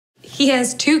He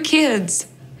has 2 kids.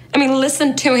 I mean,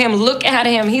 listen to him, look at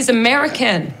him. He's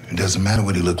American. It doesn't matter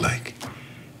what he looked like.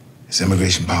 It's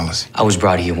immigration policy. I was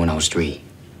brought here when I was 3.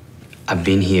 I've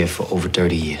been here for over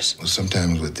 30 years. Well,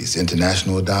 sometimes with these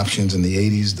international adoptions in the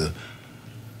 80s,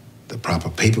 the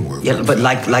proper paperwork. Yeah, but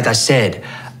like I said,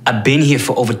 I've been here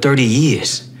for over 30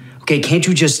 years. Okay, can't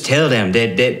you just tell them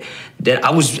that I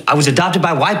was adopted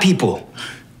by white people?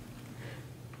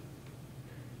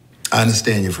 I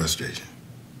understand your frustration.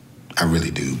 I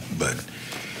really do, but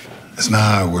that's not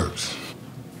how it works.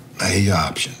 I hear your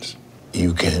options.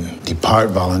 You can depart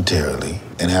voluntarily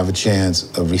and have a chance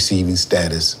of receiving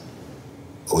status,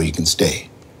 or you can stay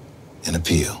and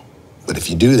appeal. But if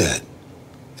you do that,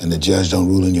 and the judge don't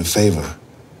rule in your favor,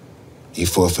 you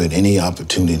forfeit any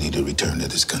opportunity to return to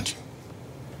this country.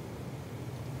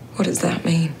 What does that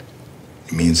mean?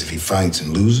 It means if he fights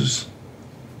and loses,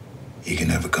 he can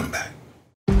never come back.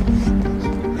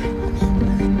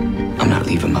 I'm not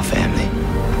leaving my family.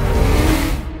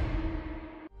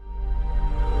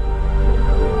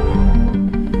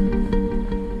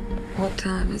 What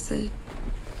time is it?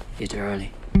 It's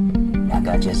early. I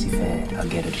got Jessie fed. I'll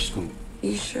get her to school.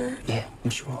 You sure? Yeah,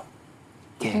 I'm sure.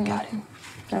 Yeah, got it.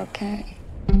 Okay.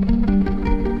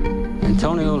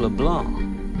 Antonio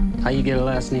LeBlanc. How you get a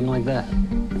last name like that?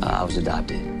 I was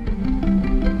adopted.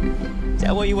 Is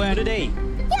that what you wearing today?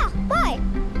 Yeah, why?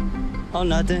 Oh,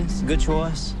 nothing. It's a good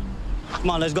choice. Come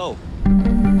on, let's go.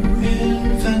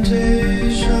 In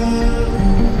Fantasia,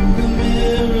 the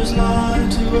mirrors lie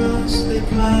to us, they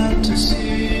plan to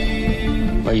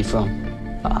see. Where you from?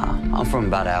 I'm from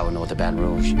about an hour north of Baton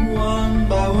Rouge. One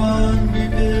by one, we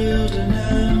build an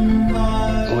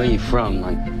empire. Where you from?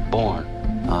 Like, born?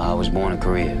 I was born in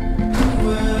Korea.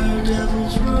 Where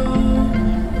devils roam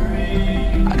and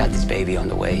breathe. I got this baby on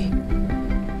the way,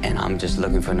 and I'm just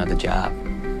looking for another job.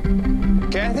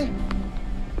 Kathy?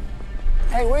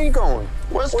 Hey, where you going?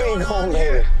 Where you going,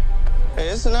 baby? Hey,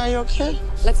 isn't that your kid?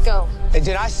 Let's go. Hey,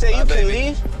 did I say you can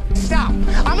leave? Stop.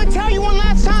 I'm gonna tell you one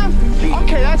last time.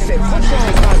 Okay, that's it. Put your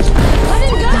own punch. Let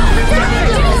him go!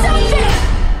 Do something!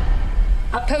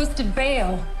 I posted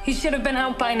bail. He should have been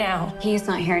out by now. He's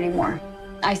not here anymore.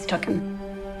 ICE took him.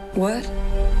 What?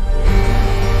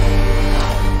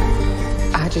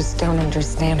 I just don't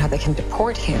understand how they can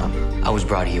deport him. I was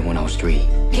brought here when I was 3.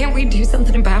 Can't we do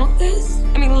something about this?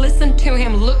 I mean, listen to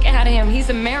him, look at him. He's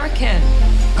American.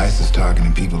 ICE is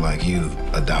targeting people like you,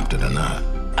 adopted or not.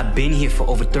 I've been here for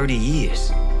over 30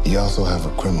 years. You also have a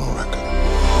criminal record.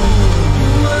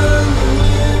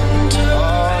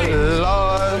 Oh,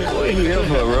 Lord. What are you here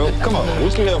for, bro? Come on,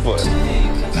 what you here for?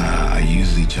 Nah, I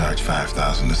usually charge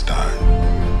 $5,000 to start.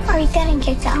 Are you getting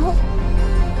kicked out?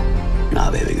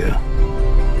 Nah, baby girl.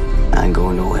 I ain't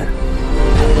going nowhere.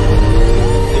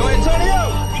 Yo, Antonio,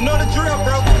 you know the drill,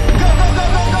 bro. Go, go, go,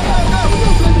 go, go, go, go.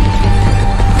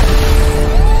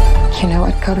 You know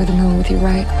I'd go to the moon with you,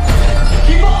 right?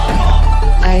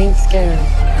 I ain't scared.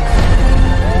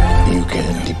 You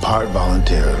can depart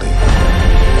voluntarily,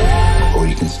 or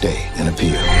you can stay and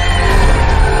appeal.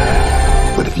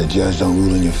 But if the judge don't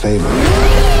rule in your favor,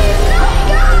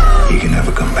 he can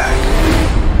never come back.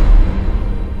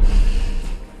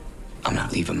 I'm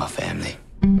not leaving my family.